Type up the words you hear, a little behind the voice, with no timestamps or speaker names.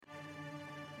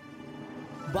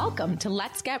Welcome to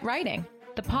Let's Get Writing,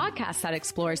 the podcast that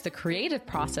explores the creative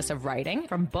process of writing,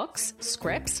 from books,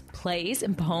 scripts, plays,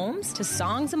 and poems to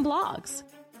songs and blogs.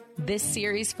 This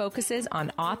series focuses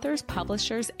on authors,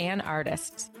 publishers, and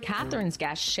artists. Catherine's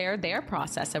guests share their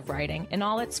process of writing in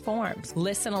all its forms.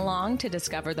 Listen along to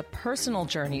discover the personal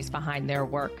journeys behind their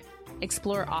work.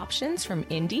 Explore options from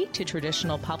indie to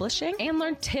traditional publishing and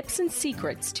learn tips and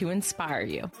secrets to inspire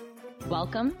you.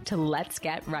 Welcome to Let's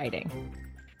Get Writing.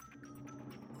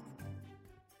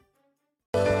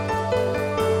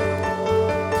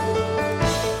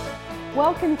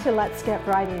 Welcome to Let's Get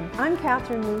Writing. I'm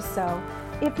Catherine Russo.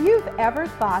 If you've ever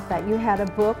thought that you had a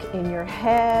book in your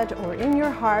head or in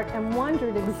your heart and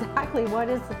wondered exactly what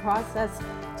is the process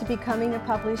to becoming a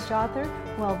published author,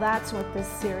 well, that's what this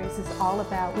series is all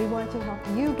about. We want to help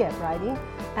you get writing,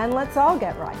 and let's all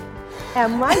get writing.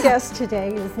 And my guest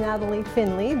today is Natalie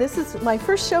Finley. This is my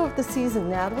first show of the season,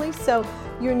 Natalie, so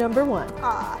you're number one.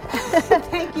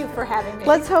 Thank you for having me.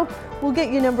 Let's hope we'll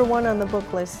get you number one on the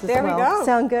book list as well. There we go.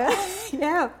 Sound good?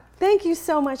 Yeah. Thank you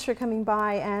so much for coming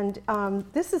by. And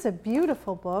this is a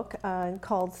beautiful book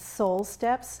called Soul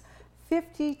Steps,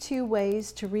 52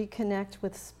 Ways to Reconnect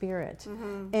with Spirit.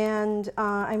 Mm-hmm. And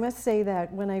I must say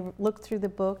that when I looked through the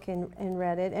book and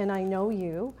read it, and I know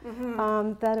you,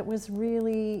 mm-hmm. That it was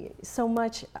really so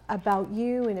much about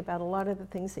you and about a lot of the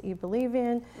things that you believe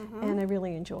in, mm-hmm. and I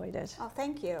really enjoyed it. Oh,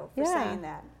 thank you for saying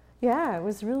that. Yeah, it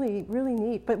was really, really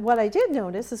neat. But what I did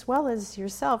notice, as well as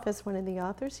yourself as one of the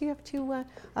authors, you have two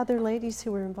other ladies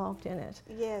who were involved in it.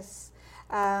 Yes.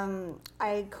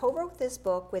 I co-wrote this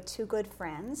book with two good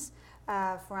friends,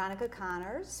 Veronica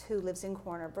Connors, who lives in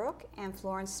Corner Brook, and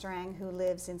Florence Strang, who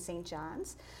lives in St.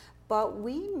 John's. But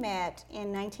we met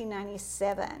in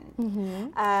 1997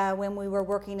 mm-hmm. When we were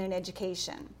working in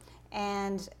education.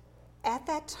 And at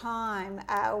that time,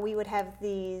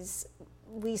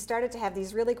 we started to have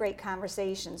these really great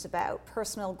conversations about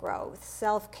personal growth,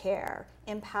 self-care,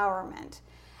 empowerment,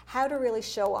 how to really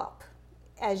show up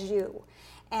as you.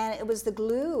 And it was the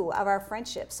glue of our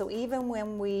friendship. So even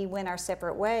when we went our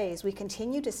separate ways, we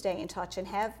continued to stay in touch and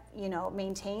have,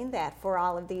 maintained that for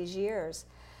all of these years.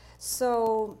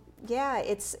 So yeah,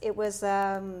 it was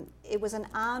an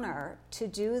honor to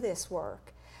do this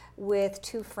work with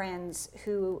two friends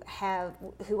who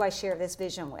I share this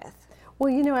vision with.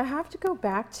 Well, I have to go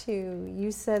back to,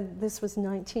 you said this was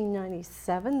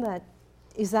 1997.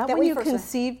 Is that when you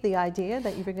conceived the idea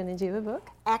that you were going to do a book?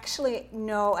 Actually,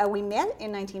 no. We met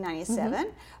in 1997, mm-hmm.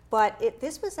 but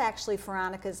this was actually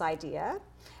Veronica's idea.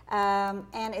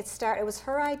 And it was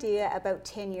her idea about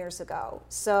 10 years ago.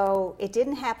 So it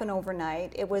didn't happen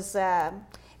overnight. It was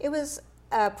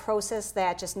a process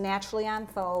that just naturally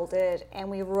unfolded, and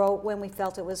we wrote when we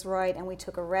felt it was right, and we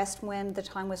took a rest when the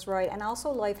time was right, and also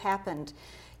life happened.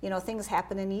 Things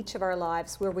happen in each of our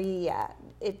lives where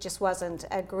it just wasn't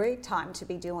a great time to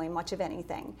be doing much of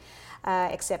anything,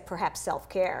 except perhaps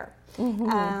self-care.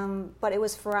 Mm-hmm. But it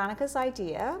was Veronica's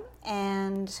idea,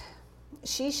 and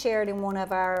she shared in one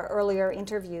of our earlier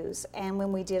interviews, and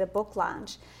when we did a book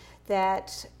launch,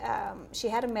 that she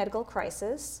had a medical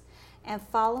crisis. And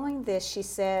following this, she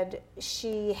said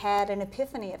she had an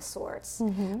epiphany of sorts,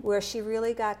 mm-hmm. where she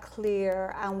really got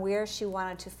clear on where she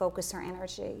wanted to focus her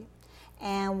energy.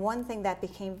 And one thing that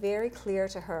became very clear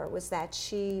to her was that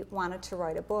she wanted to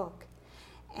write a book.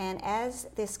 And as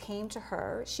this came to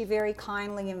her, she very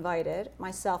kindly invited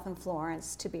myself and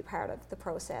Florence to be part of the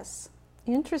process.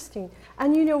 Interesting.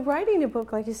 And writing a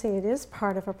book, like you say, it is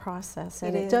part of a process.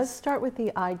 And it does start with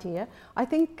the idea. I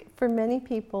think for many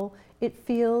people, it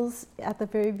feels at the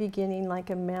very beginning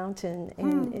like a mountain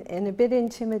and a bit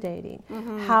intimidating.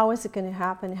 Mm-hmm. How is it going to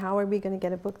happen? How are we going to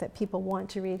get a book that people want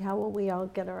to read? How will we all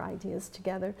get our ideas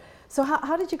together? So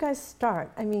how did you guys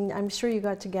start? I mean, I'm sure you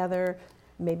got together,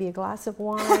 maybe a glass of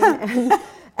wine,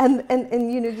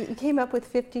 and you came up with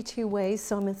 52 ways,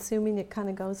 so I'm assuming it kind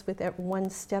of goes with one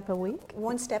step a week?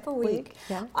 One step a week.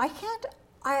 Yeah. I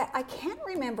can't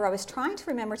remember. I was trying to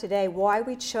remember today why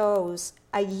we chose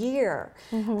a year,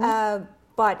 mm-hmm.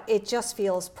 But it just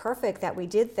feels perfect that we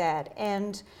did that.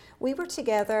 And we were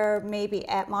together maybe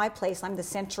at my place. I'm the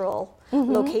central mm-hmm.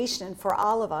 location for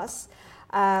all of us.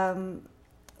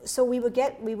 So we would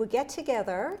get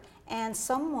together, and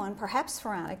someone, perhaps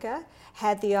Veronica,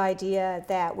 had the idea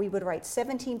that we would write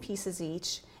 17 pieces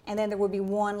each, and then there would be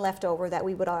one left over that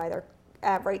we would either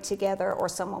write together or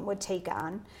someone would take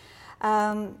on.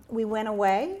 We went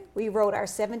away. We wrote our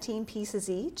 17 pieces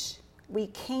each. We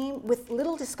came with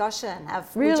little discussion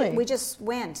of. Really? We just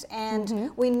went, and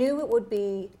mm-hmm. we knew it would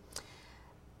be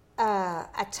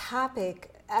a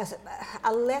topic,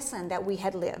 a lesson that we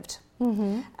had lived.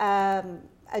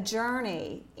 Mm-hmm. a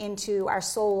journey into our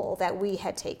soul that we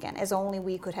had taken as only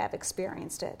we could have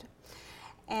experienced it.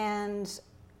 And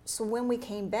so when we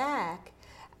came back,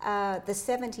 the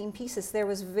 17 pieces, there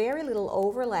was very little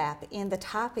overlap in the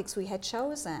topics we had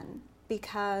chosen,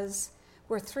 because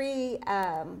we're three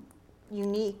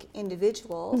unique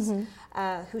individuals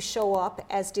who show up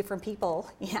as different people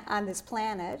on this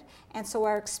planet, and so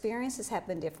our experiences have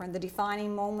been different. The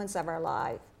defining moments of our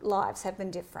lives have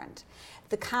been different.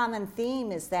 The common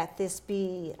theme is that this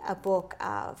be a book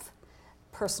of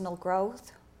personal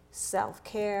growth,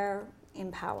 self-care,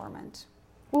 empowerment.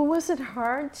 Well, was it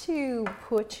hard to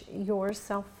put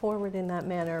yourself forward in that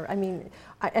manner? I mean,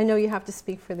 I know you have to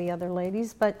speak for the other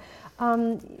ladies, but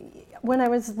when I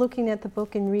was looking at the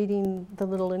book and reading the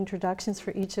little introductions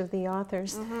for each of the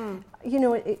authors, you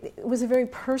know, it was a very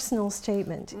personal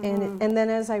statement. And then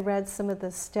as I read some of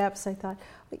the steps, I thought,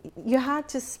 you had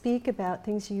to speak about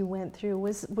things you went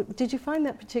through. Did you find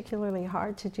that particularly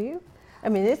hard to do? I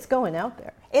mean, it's going out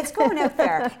there. It's going out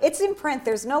there. It's in print.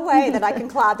 There's no way that I can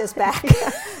claw this back.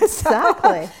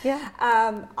 Exactly. Yeah.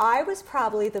 I was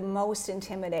probably the most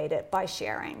intimidated by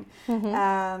sharing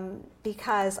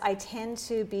because I tend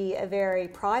to be a very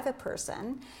private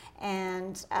person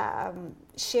and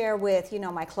share with, you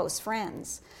know, my close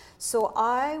friends. So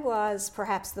I was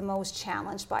perhaps the most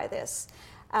challenged by this.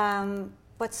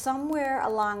 But somewhere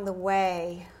along the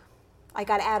way, I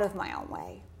got out of my own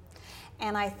way.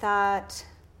 And I thought,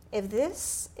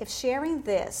 if sharing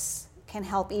this can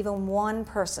help even one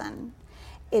person,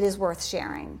 it is worth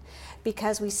sharing.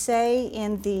 Because we say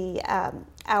in the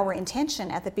our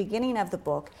intention at the beginning of the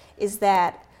book is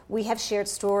that we have shared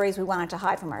stories we wanted to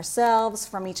hide from ourselves,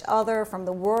 from each other, from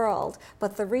the world.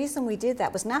 But the reason we did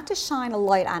that was not to shine a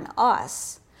light on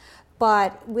us,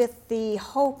 but with the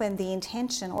hope and the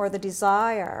intention or the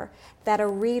desire that a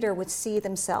reader would see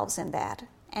themselves in that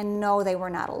and know they were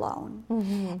not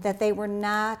alone, that they were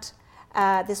not,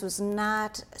 this was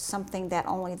not something that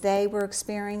only they were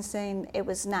experiencing. It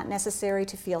was not necessary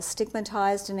to feel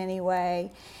stigmatized in any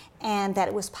way, and that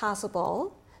it was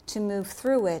possible to move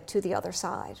through it to the other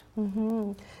side.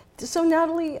 So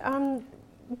Natalie,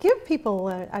 give people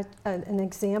an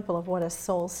example of what a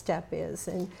soul step is.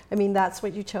 And I mean, that's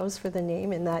what you chose for the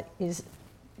name, and that is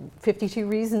 52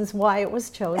 reasons why it was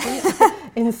chosen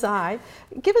inside.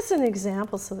 Give us an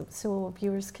example so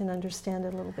viewers can understand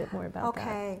a little bit more about that.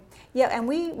 Okay. Yeah, and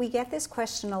we get this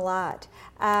question a lot.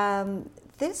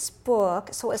 This book,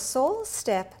 so a soul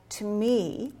step to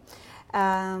me,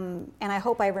 and I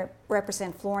hope I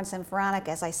represent Florence and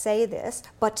Veronica as I say this,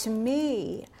 but to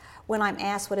me, when I'm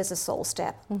asked what is a soul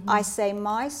step, I say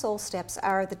my soul steps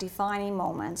are the defining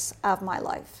moments of my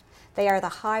life. They are the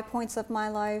high points of my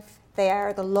life. They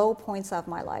are the low points of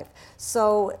my life.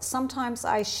 So sometimes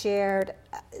I shared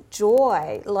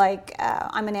joy, like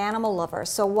I'm an animal lover.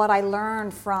 So what I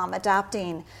learned from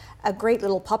adopting a great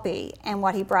little puppy and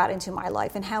what he brought into my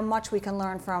life and how much we can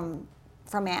learn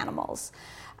from animals.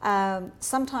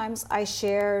 Sometimes I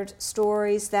shared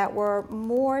stories that were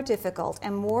more difficult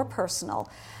and more personal,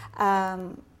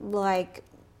 like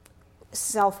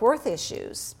self-worth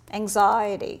issues,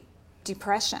 anxiety,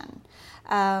 depression.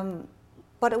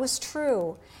 But it was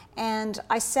true. And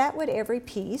I sat with every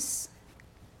piece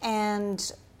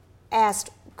and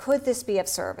asked, could this be of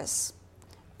service?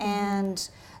 And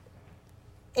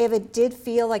if it did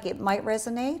feel like it might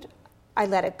resonate, I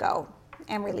let it go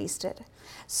and released it.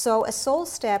 So a soul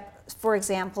step, for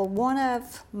example, one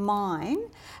of mine,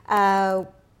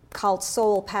 called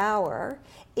Soul Power,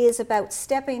 is about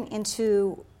stepping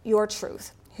into your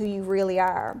truth, who you really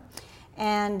are.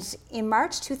 And in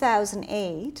March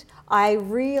 2008, I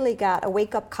really got a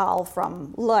wake-up call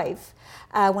from life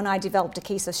when I developed a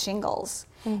case of shingles.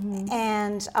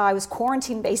 And I was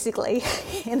quarantined basically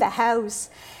in the house.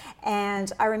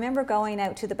 And I remember going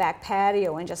out to the back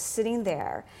patio and just sitting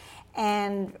there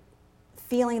and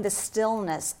feeling the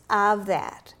stillness of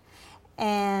that.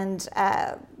 And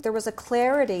there was a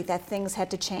clarity that things had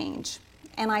to change.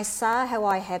 And I saw how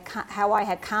I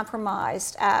had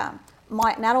compromised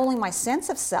not only my sense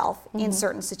of self in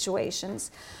certain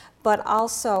situations, but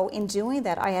also in doing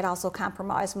that, I had also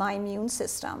compromised my immune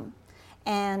system.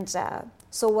 And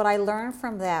so what I learned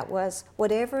from that was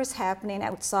whatever is happening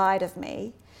outside of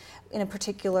me in a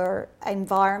particular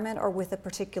environment or with a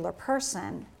particular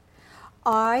person,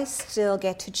 I still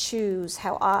get to choose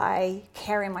how I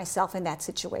carry myself in that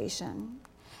situation.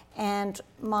 And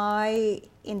my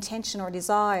intention or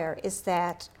desire is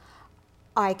that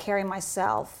I carry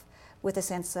myself with a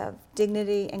sense of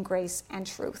dignity and grace and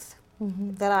truth,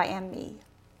 that I am me.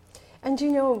 And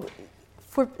you know,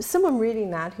 for someone reading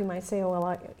that who might say, oh, well,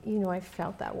 I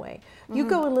felt that way. You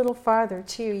go a little farther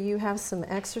too. You have some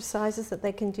exercises that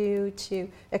they can do to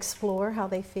explore how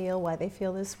they feel, why they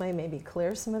feel this way, maybe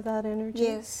clear some of that energy.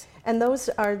 Yes. And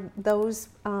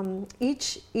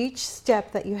each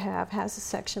step that you have has a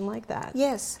section like that.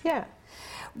 Yes. Yeah.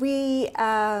 We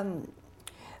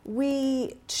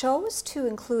chose to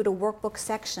include a workbook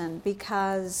section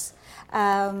because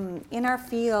in our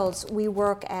fields we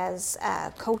work as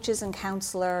coaches and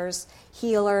counselors,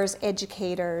 healers,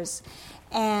 educators,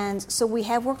 and so we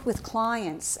have worked with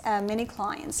clients, many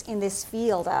clients in this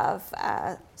field of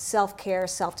self-care,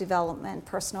 self-development,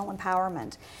 personal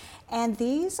empowerment. And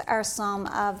these are some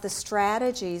of the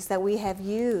strategies that we have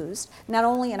used, not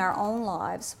only in our own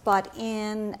lives, but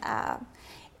in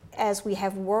as we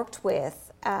have worked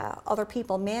with other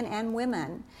people, men and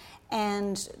women,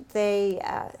 and they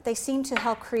seem to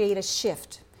help create a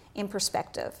shift in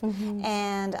perspective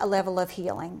and a level of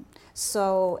healing.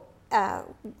 So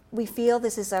we feel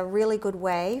this is a really good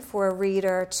way for a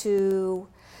reader to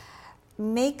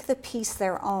make the piece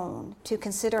their own, to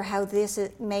consider how this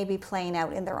may be playing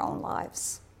out in their own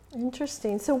lives.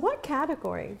 Interesting. So what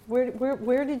category?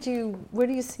 Where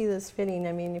do you see this fitting?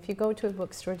 I mean, if you go to a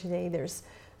bookstore today, there's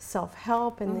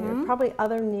self-help, and there are probably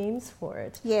other names for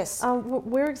it. Yes.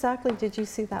 Where exactly did you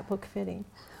see that book fitting?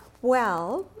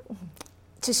 Well,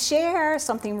 to share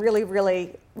something really,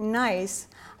 really nice,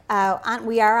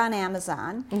 we are on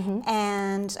Amazon,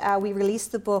 and we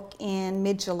released the book in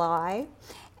mid-July,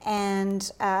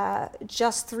 and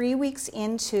just 3 weeks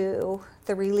into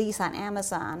the release on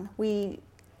Amazon, we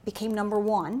became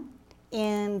 #1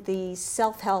 in the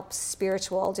self-help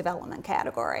spiritual development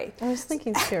category. I was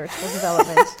thinking spiritual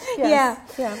development. Yes.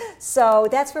 Yeah. So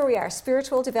that's where we are,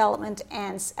 spiritual development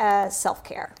and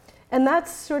self-care. And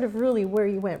that's sort of really where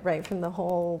you went right from the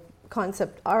whole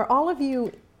concept. Are all of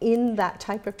you in that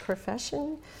type of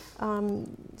profession,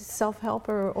 self-help,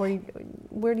 or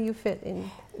where do you fit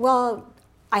in? Well,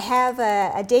 I have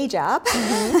a day job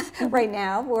right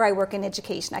now where I work in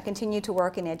education. I continue to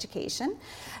work in education,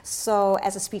 so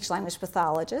as a speech-language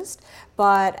pathologist.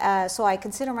 But so I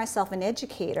consider myself an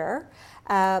educator,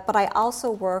 but I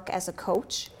also work as a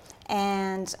coach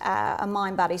and a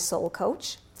mind-body-soul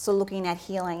coach. So looking at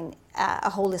healing,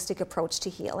 a holistic approach to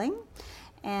healing,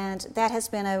 and that has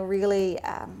been a really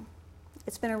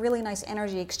it's been a really nice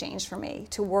energy exchange for me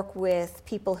to work with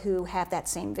people who have that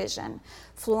same vision.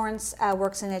 Florence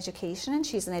works in education, and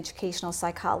she's an educational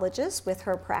psychologist with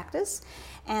her practice.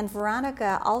 And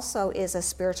Veronica also is a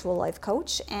spiritual life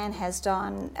coach and has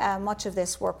done much of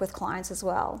this work with clients as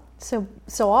well. So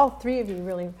all three of you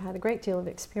really have had a great deal of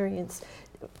experience.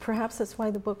 Perhaps that's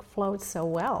why the book flowed so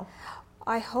well.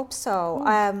 I hope so.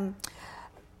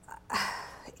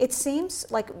 It seems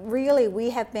like really we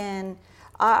have been.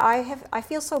 I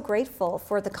feel so grateful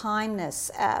for the kindness,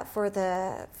 for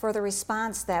the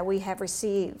response that we have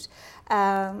received. We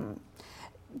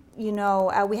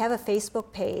have a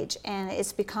Facebook page, and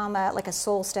it's become like a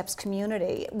Soul Steps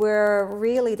community where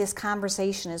really this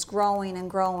conversation is growing and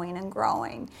growing and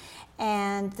growing.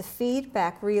 And the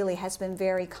feedback really has been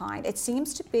very kind. It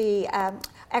seems to be,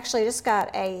 actually I just got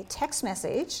a text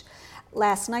message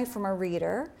last night from a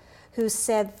reader who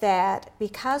said that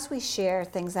because we share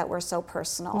things that were so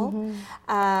personal,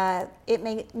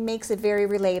 it makes it very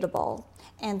relatable,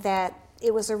 and that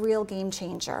it was a real game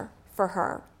changer for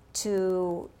her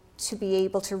to be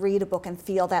able to read a book and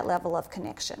feel that level of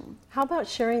connection. How about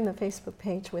sharing the Facebook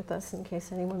page with us in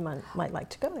case anyone might like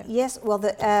to go there? Yes, well,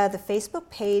 the Facebook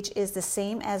page is the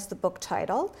same as the book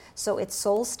title, so it's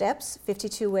Soul Steps,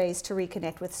 52 Ways to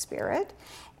Reconnect with Spirit.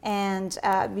 And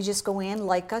you just go in,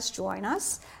 like us, join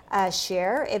us,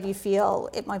 share if you feel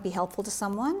it might be helpful to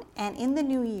someone. And in the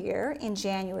new year, in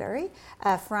January,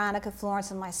 Veronica, Florence,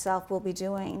 and myself will be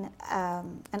doing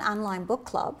an online book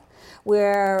club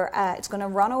where it's going to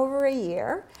run over a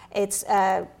year. It's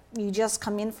you just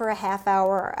come in for a half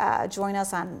hour, join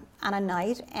us on a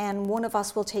night, and one of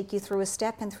us will take you through a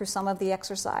step and through some of the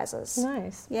exercises.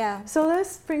 Nice. Yeah. So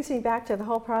this brings me back to the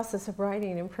whole process of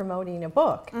writing and promoting a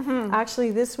book.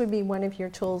 Actually, this would be one of your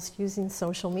tools using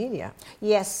social media.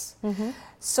 Yes.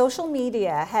 Social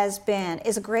media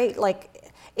is a great,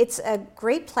 it's a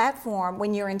great platform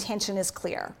when your intention is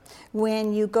clear.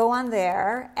 When you go on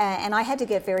there, and I had to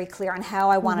get very clear on how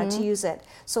I wanted to use it.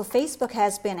 So Facebook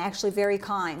has been actually very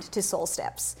kind to Soul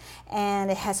Steps,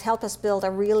 and it has helped us build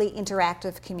a really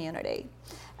interactive community.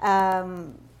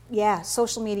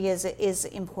 Social media is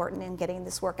important in getting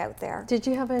this work out there. Did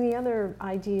you have any other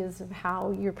ideas of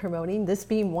how you're promoting, this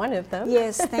being one of them?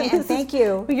 Yes, and thank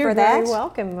you You're for that. very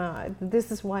welcome. This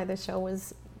is why the show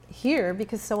was here,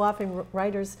 because so often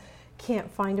writers can't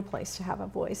find a place to have a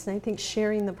voice. And I think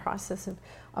sharing the process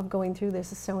of going through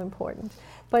this is so important.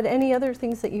 But any other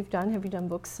things that you've done? Have you done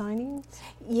book signings?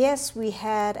 Yes, we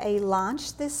had a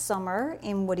launch this summer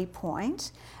in Woody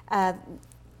Point.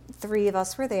 3 of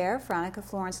us were there, Veronica,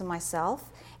 Florence, and myself.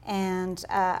 And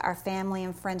our family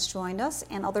and friends joined us,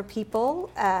 and other people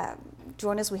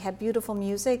joined us. We had beautiful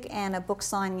music and a book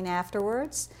signing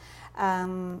afterwards.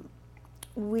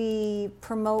 We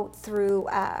promote through,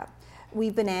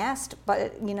 we've been asked, by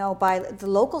the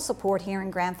local support here in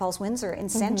Grand Falls, Windsor, in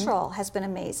Central has been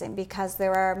amazing, because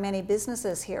there are many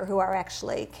businesses here who are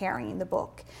actually carrying the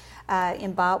book.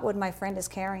 In Botwood, my friend is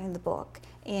carrying the book.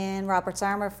 In Roberts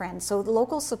Armour, friends. So the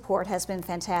local support has been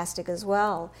fantastic as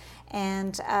well.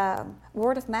 And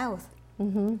word of mouth,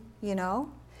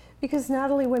 Because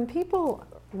Natalie, when people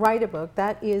write a book,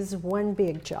 that is one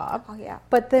big job. Oh, yeah.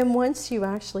 But then once you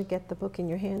actually get the book in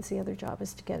your hands, the other job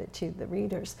is to get it to the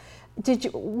readers.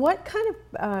 What kind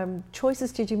of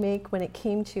choices did you make when it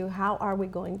came to how are we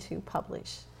going to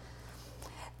publish?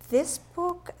 This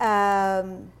book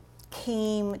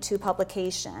came to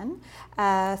publication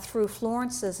through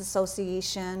Florence's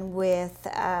association with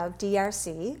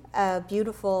DRC, a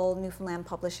beautiful Newfoundland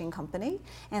publishing company.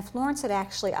 And Florence had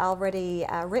actually already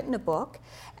written a book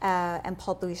and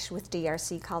published with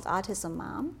DRC called Autism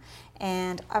Mom.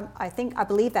 And I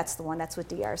believe that's the one that's with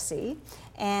DRC.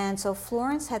 And so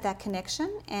Florence had that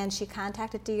connection, and she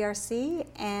contacted DRC,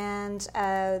 and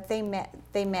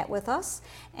they met with us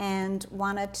and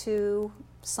wanted to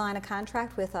sign a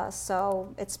contract with us.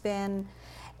 So it's been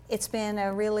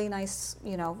a really nice,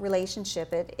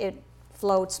 relationship. It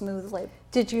flowed smoothly.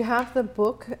 Did you have the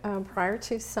book prior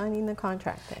to signing the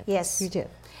contract then? Yes. You did?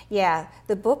 Yeah.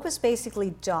 The book was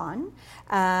basically done.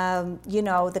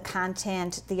 The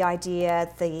content, the idea,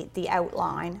 the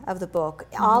outline of the book.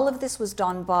 All of this was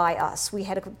done by us. We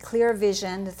had a clear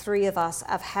vision, the 3 of us,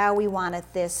 of how we wanted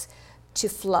this to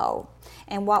flow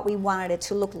and what we wanted it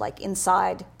to look like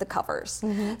inside the covers.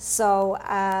 So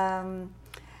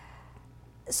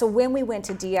when we went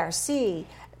to DRC,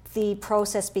 the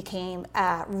process became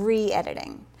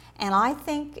re-editing. And I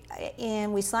think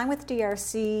we signed with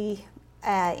DRC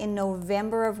in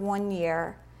November of one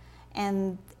year,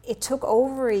 and it took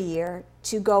over a year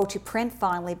to go to print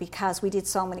finally, because we did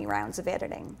so many rounds of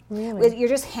editing. Really? You're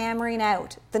just hammering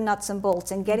out the nuts and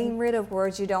bolts and getting rid of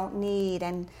words you don't need,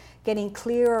 and getting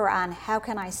clearer on how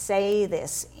can I say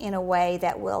this in a way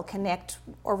that will connect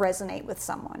or resonate with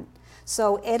someone.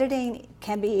 So editing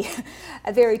can be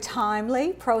a very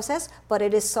timely process, but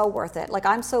it is so worth it. Like,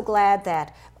 I'm so glad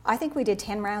that I think we did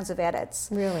 10 rounds of edits.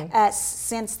 Really?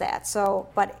 Since that. So,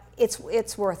 but it's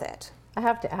worth it. I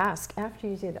have to ask, after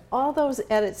you did all those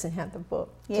edits and had the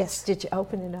book, yes, did you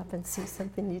open it up and see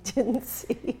something you didn't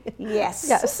see? Yes.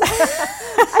 Yes.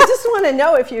 I just want to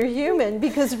know if you're human,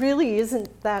 because really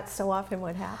isn't that so often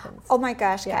what happens? Oh my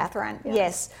gosh, yeah. Catherine. Yeah.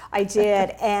 Yes, I did.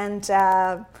 And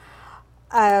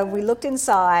we looked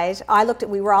inside.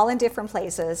 We were all in different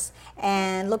places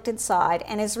and looked inside.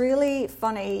 And it's really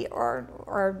funny or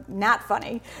not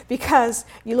funny, because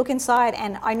you look inside,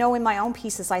 and I know in my own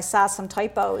pieces I saw some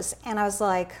typos, and I was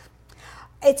like,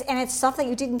 it's stuff that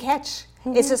you didn't catch.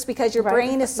 It's just because your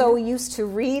brain is so used to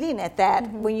reading it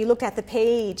that when you look at the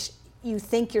page, you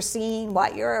think you're seeing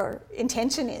what your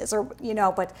intention is, or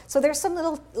but so there's some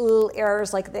little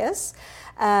errors like this.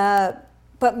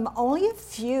 But only a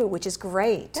few, which is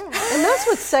great. Yeah. And that's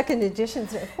what second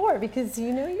editions are for, because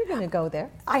you're going to go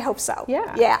there. I hope so.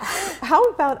 Yeah. Yeah. How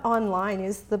about online?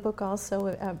 Is the book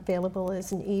also available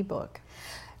as an ebook?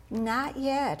 Not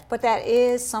yet, but that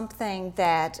is something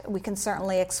that we can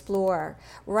certainly explore.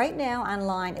 Right now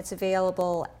online, it's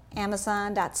available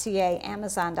Amazon.ca,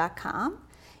 Amazon.com.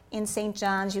 In St.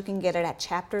 John's, you can get it at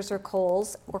Chapters or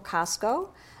Kohl's or Costco.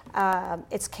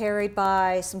 It's carried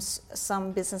by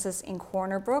some businesses in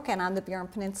Corner Brook and on the Burin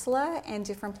Peninsula, and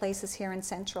different places here in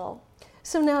Central.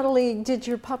 So Natalie, did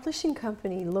your publishing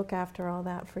company look after all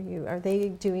that for you? Are they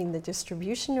doing the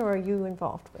distribution, or are you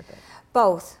involved with it?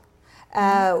 Both.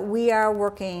 We are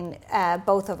working,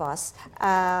 both of us.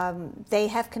 They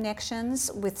have connections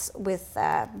with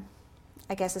I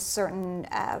guess, a certain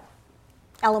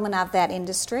element of that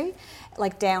industry,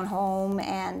 like Down Home,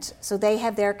 and so they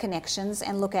have their connections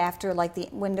and look after, like,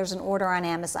 when there's an order on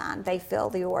Amazon, they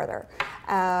fill the order.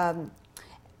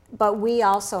 But we've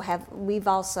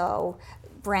also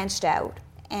branched out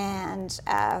and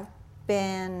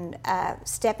been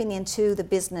stepping into the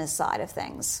business side of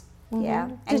things.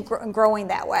 and growing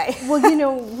that way.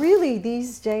 Well, really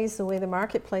these days, the way the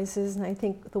marketplace is, and I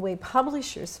think the way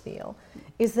publishers feel,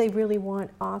 is they really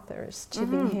want authors to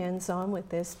be hands-on with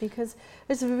this, because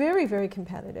it's very, very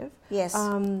competitive. Yes.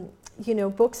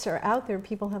 Books are out there.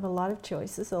 People have a lot of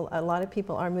choices. A lot of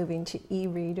people are moving to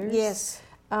e-readers. Yes.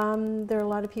 There are a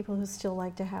lot of people who still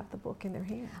like to have the book in their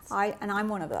hands. I'm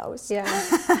one of those.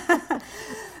 Yeah.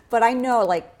 But I know,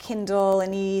 like Kindle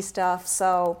and e-stuff,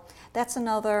 so that's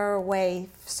another way,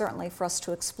 certainly, for us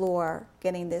to explore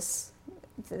getting this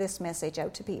message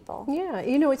out to people. Yeah,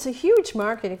 it's a huge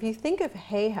market. If you think of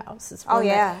Hay House, it's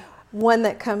one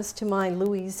that comes to mind.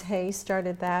 Louise Hay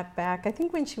started that back, I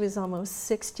think, when she was almost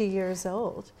 60 years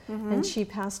old, and she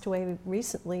passed away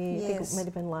recently. I think it might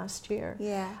have been last year.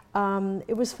 Yeah.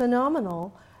 It was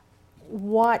phenomenal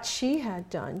what she had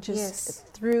done just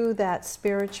through that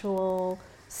spiritual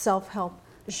self-help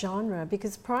genre,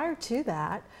 because prior to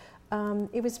that,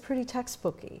 it was pretty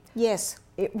textbooky. Yes.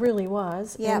 It really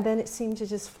was. Yeah. And then it seemed to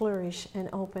just flourish and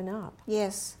open up.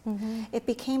 Yes. It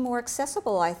became more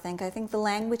accessible, I think. I think the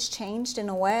language changed in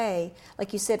a way,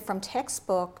 like you said, from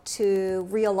textbook to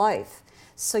real life.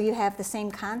 So you have the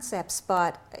same concepts,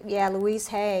 but Louise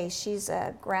Hay, she's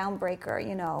a groundbreaker,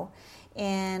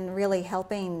 in really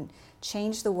helping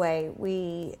change the way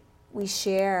we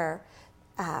share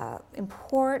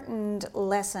important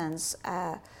lessons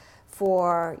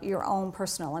for your own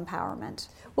personal empowerment.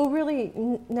 Well, really,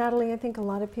 Natalie, I think a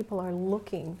lot of people are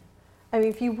looking. I mean,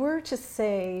 if you were to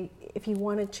say, if you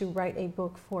wanted to write a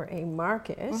book for a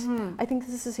market, I think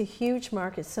this is a huge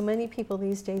market. So many people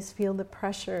these days feel the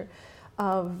pressure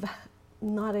of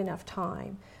not enough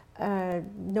time,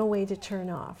 no way to turn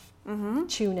off,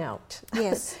 tune out.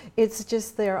 Yes. It's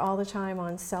just there all the time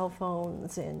on cell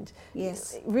phones, and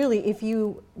really, if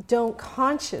you don't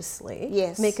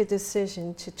consciously make a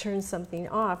decision to turn something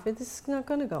off, it's not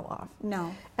going to go off.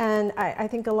 No. And I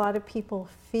think a lot of people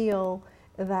feel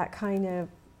that kind of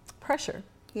pressure.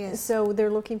 Yes. So they're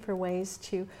looking for ways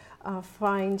to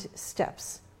find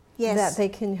steps that they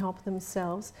can help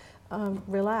themselves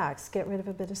relax, get rid of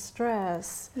a bit of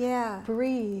stress. Yeah.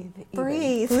 Breathe.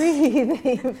 Breathe.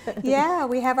 Breathe. Yeah,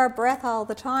 we have our breath all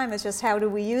the time. It's just how do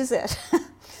we use it?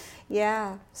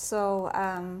 So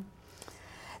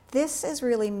this is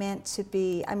really meant to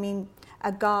be,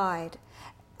 a guide.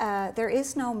 There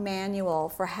is no manual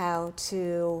for how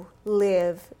to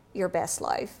live your best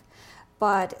life,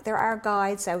 but there are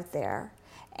guides out there,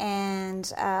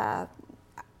 and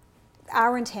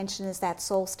our intention is that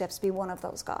Soul Steps be one of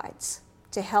those guides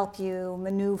to help you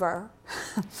maneuver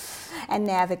and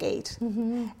navigate,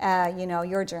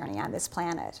 your journey on this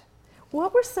planet.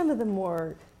 What were some of the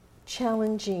more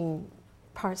challenging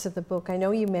parts of the book? I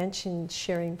know you mentioned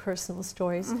sharing personal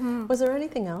stories. Was there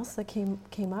anything else that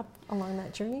came up along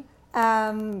that journey?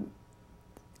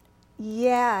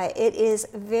 It is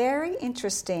very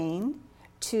interesting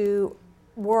to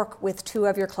work with two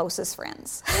of your closest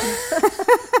friends.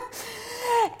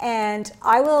 And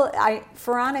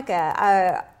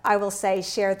Veronica, I will say,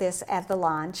 shared this at the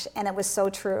launch, and it was so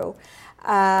true.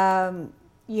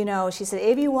 She said,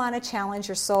 if you want to challenge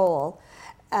your soul,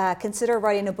 consider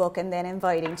writing a book and then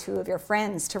inviting two of your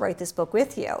friends to write this book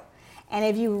with you. And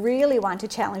if you really want to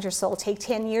challenge your soul, take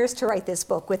 10 years to write this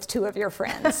book with two of your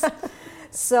friends.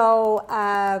 So,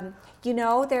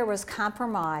 there was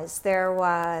compromise. There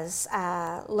was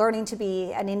learning to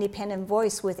be an independent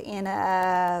voice within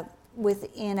a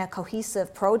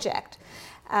cohesive project,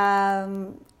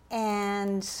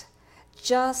 and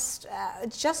just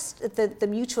the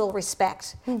mutual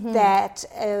respect that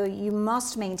you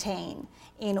must maintain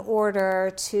in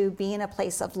order to be in a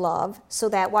place of love, so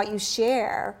that what you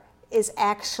share is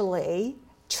actually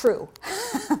true.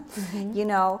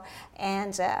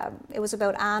 And it was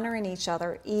about honoring each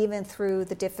other even through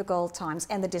the difficult times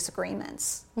and the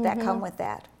disagreements that come with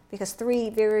that, because three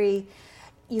very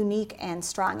unique and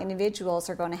strong individuals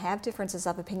are going to have differences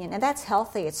of opinion, and that's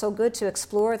healthy. It's so good to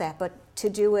explore that, but to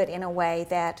do it in a way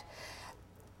that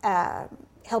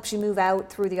helps you move out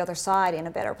through the other side in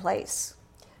a better place.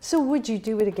 So would you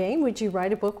do it again? Would you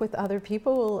write a book with other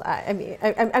people? I mean,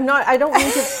 I don't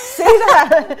mean to say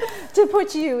that to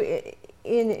put you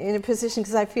in a position,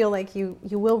 because I feel like you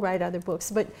will write other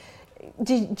books, but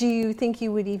do you think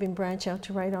you would even branch out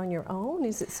to write on your own?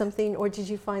 Is it something, or did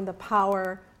you find the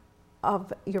power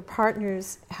of your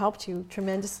partners helped you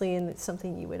tremendously, and it's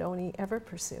something you would only ever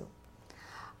pursue?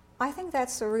 I think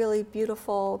that's a really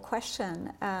beautiful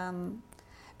question,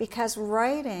 because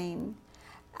writing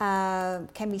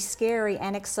can be scary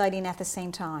and exciting at the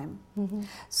same time.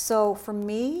 So for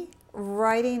me,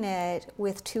 writing it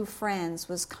with two friends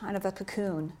was kind of a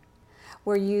cocoon,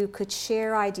 where you could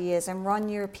share ideas and run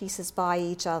your pieces by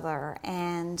each other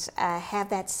and have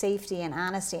that safety and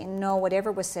honesty and know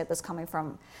whatever was said was coming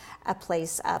from a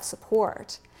place of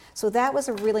support. So that was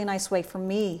a really nice way for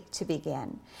me to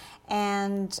begin.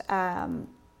 And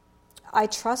I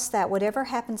trust that whatever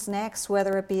happens next,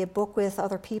 whether it be a book with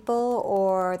other people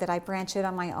or that I branch out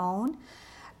on my own,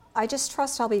 I just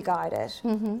trust I'll be guided,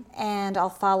 and I'll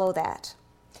follow that.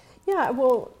 Yeah,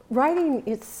 well, writing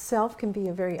itself can be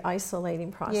a very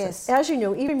isolating process. Yes. As you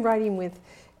know, even writing with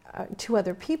two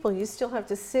other people, you still have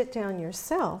to sit down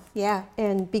yourself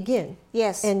and begin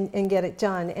and get it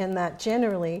done. And that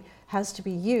generally has to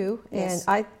be you, and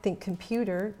I think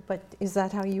computer, but is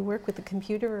that how you work, with a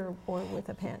computer or with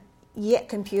a pen? Yeah,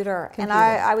 computer. And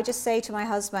I would just say to my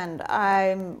husband,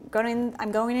 I'm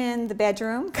going in the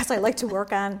bedroom because I like to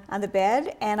work on the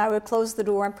bed, and I would close the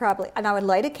door and I would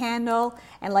light a candle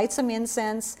and light some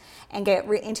incense and get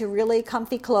into really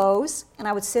comfy clothes, and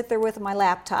I would sit there with my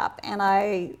laptop, and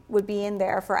I would be in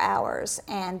there for hours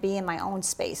and be in my own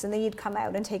space, and then you'd come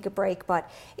out and take a break. But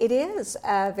it is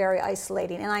very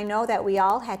isolating, and I know that we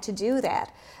all had to do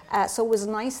that. So it was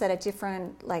nice that at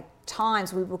different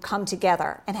times we would come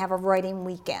together and have a writing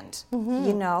weekend,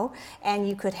 you know, and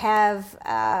you could have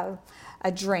a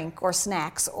drink or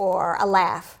snacks or a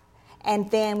laugh. And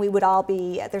then we would all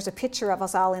there's a picture of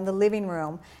us all in the living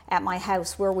room at my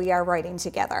house where we are writing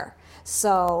together.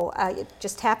 So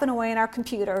just tapping away on our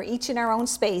computer, each in our own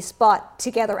space, but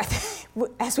together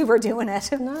as we were doing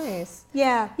it. Nice.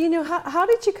 Yeah. You know, how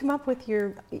did you come up with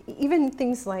even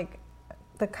things like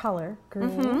the color,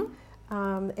 green,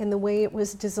 and the way it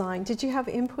was designed? Did you have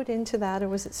input into that, or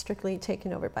was it strictly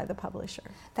taken over by the publisher?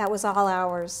 That was all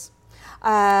ours.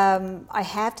 I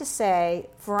have to say,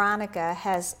 Veronica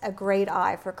has a great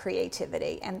eye for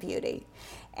creativity and beauty.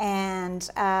 And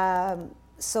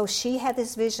so she had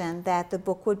this vision that the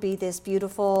book would be this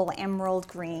beautiful emerald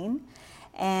green.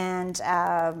 And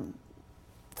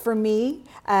for me,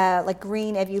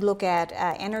 green, if you look at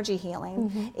energy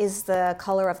healing, is the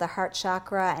color of the heart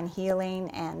chakra and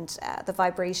healing and the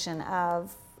vibration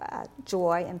of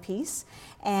joy and peace.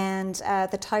 And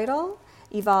the title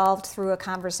evolved through a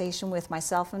conversation with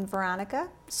myself and Veronica.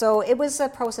 So it was a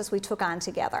process we took on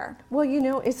together. Well, you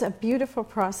know, it's a beautiful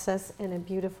process and a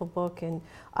beautiful book, and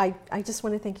I just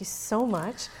want to thank you so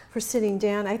much for sitting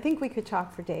down. I think we could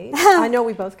talk for days. I know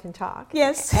we both can talk.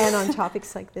 Yes. And on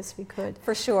topics like this we could.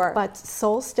 For sure. But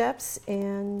Soul Steps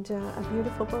and a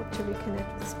beautiful book to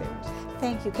reconnect with spirit.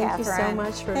 Thank you, Catherine. Thank you so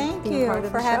much for being part of the show. Thank you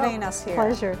for having us here.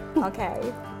 Pleasure.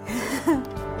 Okay.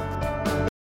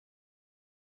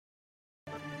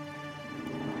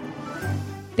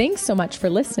 Thanks so much for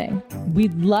listening.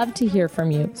 We'd love to hear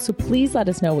from you, so please let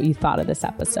us know what you thought of this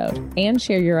episode and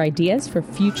share your ideas for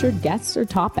future guests or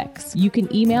topics. You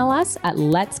can email us at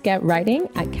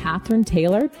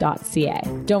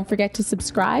letsgetwriting@catherinetaylor.ca. Don't forget to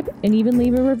subscribe and even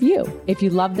leave a review. If you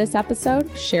love this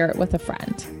episode, share it with a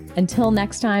friend. Until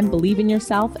next time, believe in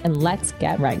yourself and let's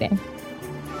get writing.